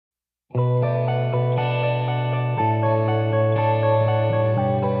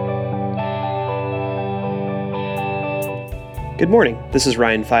Good morning. This is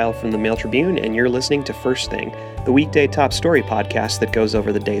Ryan Feil from the Mail Tribune, and you're listening to First Thing, the weekday top story podcast that goes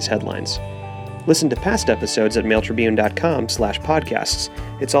over the day's headlines. Listen to past episodes at mailtribune.com/podcasts.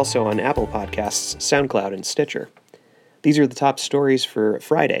 It's also on Apple Podcasts, SoundCloud, and Stitcher. These are the top stories for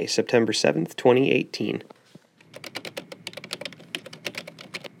Friday, September 7th, 2018.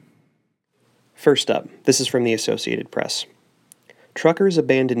 First up, this is from the Associated Press. Truckers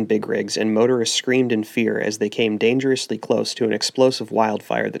abandoned big rigs and motorists screamed in fear as they came dangerously close to an explosive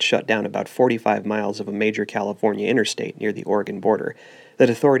wildfire that shut down about 45 miles of a major California interstate near the Oregon border that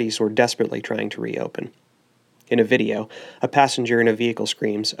authorities were desperately trying to reopen. In a video, a passenger in a vehicle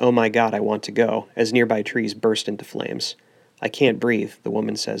screams, "Oh my God, I want to go," as nearby trees burst into flames. "I can't breathe," the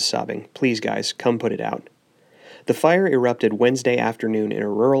woman says, sobbing. "Please, guys, come put it out." The fire erupted Wednesday afternoon in a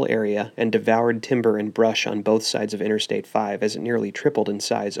rural area and devoured timber and brush on both sides of Interstate 5 as it nearly tripled in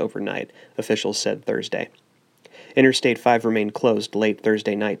size overnight, officials said Thursday. Interstate 5 remained closed late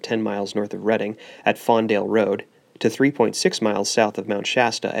Thursday night 10 miles north of Redding at Fawndale Road to 3.6 miles south of Mount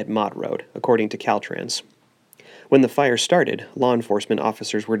Shasta at Mott Road, according to Caltrans. When the fire started, law enforcement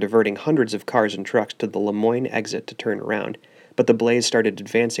officers were diverting hundreds of cars and trucks to the Lemoyne exit to turn around, but the blaze started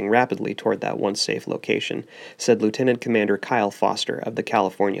advancing rapidly toward that once safe location, said Lieutenant Commander Kyle Foster of the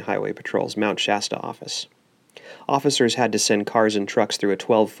California Highway Patrol's Mount Shasta office. Officers had to send cars and trucks through a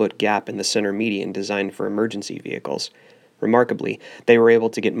 12-foot gap in the center median designed for emergency vehicles. Remarkably, they were able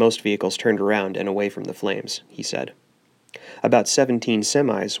to get most vehicles turned around and away from the flames, he said. About 17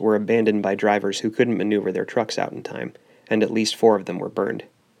 semis were abandoned by drivers who couldn't maneuver their trucks out in time, and at least 4 of them were burned.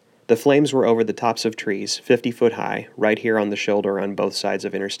 The flames were over the tops of trees, 50 foot high, right here on the shoulder on both sides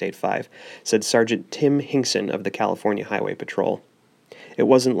of Interstate 5, said Sergeant Tim Hinkson of the California Highway Patrol. It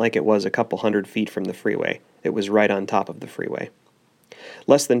wasn't like it was a couple hundred feet from the freeway. It was right on top of the freeway.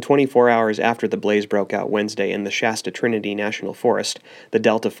 Less than 24 hours after the blaze broke out Wednesday in the Shasta Trinity National Forest, the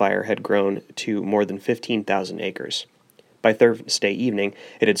Delta Fire had grown to more than 15,000 acres. By Thursday evening,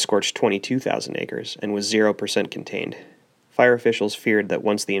 it had scorched 22,000 acres and was 0% contained. Fire officials feared that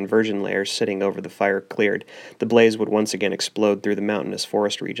once the inversion layers sitting over the fire cleared, the blaze would once again explode through the mountainous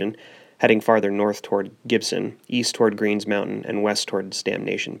forest region, heading farther north toward Gibson, east toward Greens Mountain, and west toward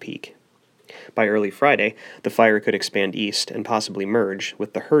Damnation Peak. By early Friday, the fire could expand east and possibly merge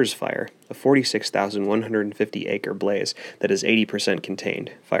with the Hers Fire, a 46,150-acre blaze that is 80%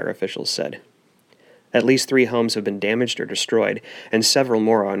 contained, fire officials said. At least 3 homes have been damaged or destroyed, and several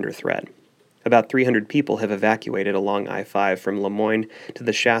more are under threat. About 300 people have evacuated along I-5 from Lemoyne to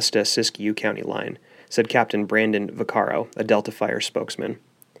the Shasta-Siskiyou County line, said Captain Brandon Vaccaro, a Delta Fire spokesman.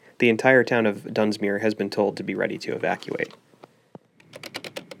 The entire town of Dunsmuir has been told to be ready to evacuate.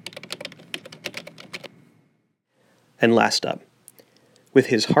 And last up. With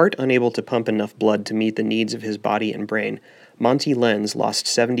his heart unable to pump enough blood to meet the needs of his body and brain, Monty Lenz lost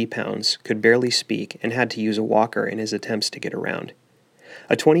 70 pounds, could barely speak, and had to use a walker in his attempts to get around.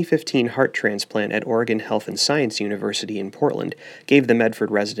 A 2015 heart transplant at Oregon Health and Science University in Portland gave the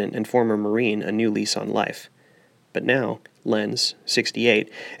Medford resident and former Marine a new lease on life. But now, Lenz, 68,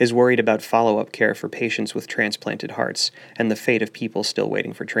 is worried about follow-up care for patients with transplanted hearts and the fate of people still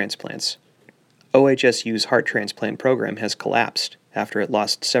waiting for transplants. OHSU's heart transplant program has collapsed after it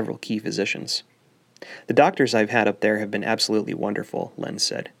lost several key physicians. "The doctors I've had up there have been absolutely wonderful," Lenz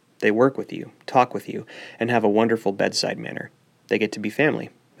said. "They work with you, talk with you, and have a wonderful bedside manner. They get to be family,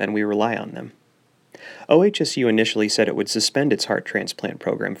 and we rely on them." OHSU initially said it would suspend its heart transplant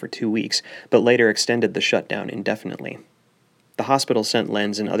program for 2 weeks, but later extended the shutdown indefinitely. The hospital sent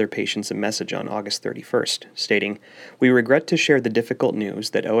Lenz and other patients a message on August 31st, stating, "We regret to share the difficult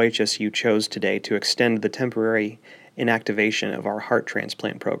news that OHSU chose today to extend the temporary inactivation of our heart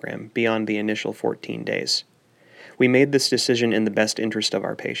transplant program beyond the initial 14 days. We made this decision in the best interest of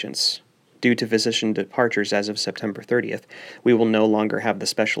our patients. Due to physician departures as of September 30th, we will no longer have the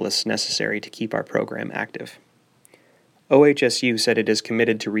specialists necessary to keep our program active." OHSU said it is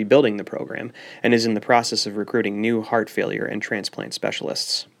committed to rebuilding the program and is in the process of recruiting new heart failure and transplant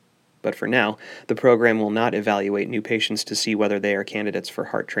specialists. But for now, the program will not evaluate new patients to see whether they are candidates for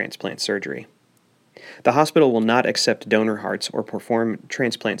heart transplant surgery. The hospital will not accept donor hearts or perform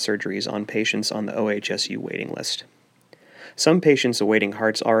transplant surgeries on patients on the OHSU waiting list. Some patients awaiting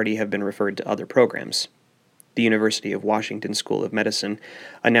hearts already have been referred to other programs. The University of Washington School of Medicine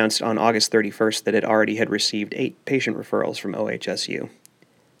announced on August 31st that it already had received 8 patient referrals from OHSU.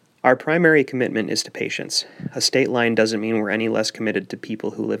 "Our primary commitment is to patients. A state line doesn't mean we're any less committed to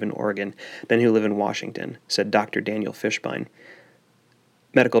people who live in Oregon than who live in Washington," said Dr. Daniel Fishbein,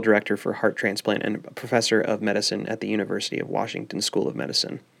 medical director for heart transplant and professor of medicine at the University of Washington School of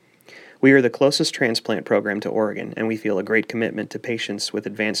Medicine. We are the closest transplant program to Oregon, and we feel a great commitment to patients with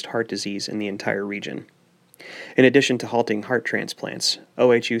advanced heart disease in the entire region. In addition to halting heart transplants,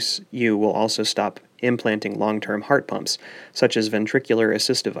 OHSU will also stop implanting long-term heart pumps, such as ventricular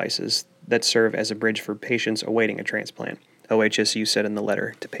assist devices, that serve as a bridge for patients awaiting a transplant, OHSU said in the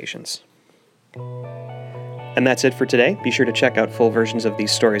letter to patients. And that's it for today. Be sure to check out full versions of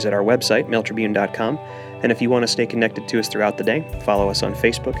these stories at our website, mailtribune.com. And if you want to stay connected to us throughout the day, follow us on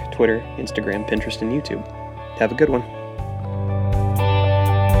Facebook, Twitter, Instagram, Pinterest, and YouTube. Have a good one.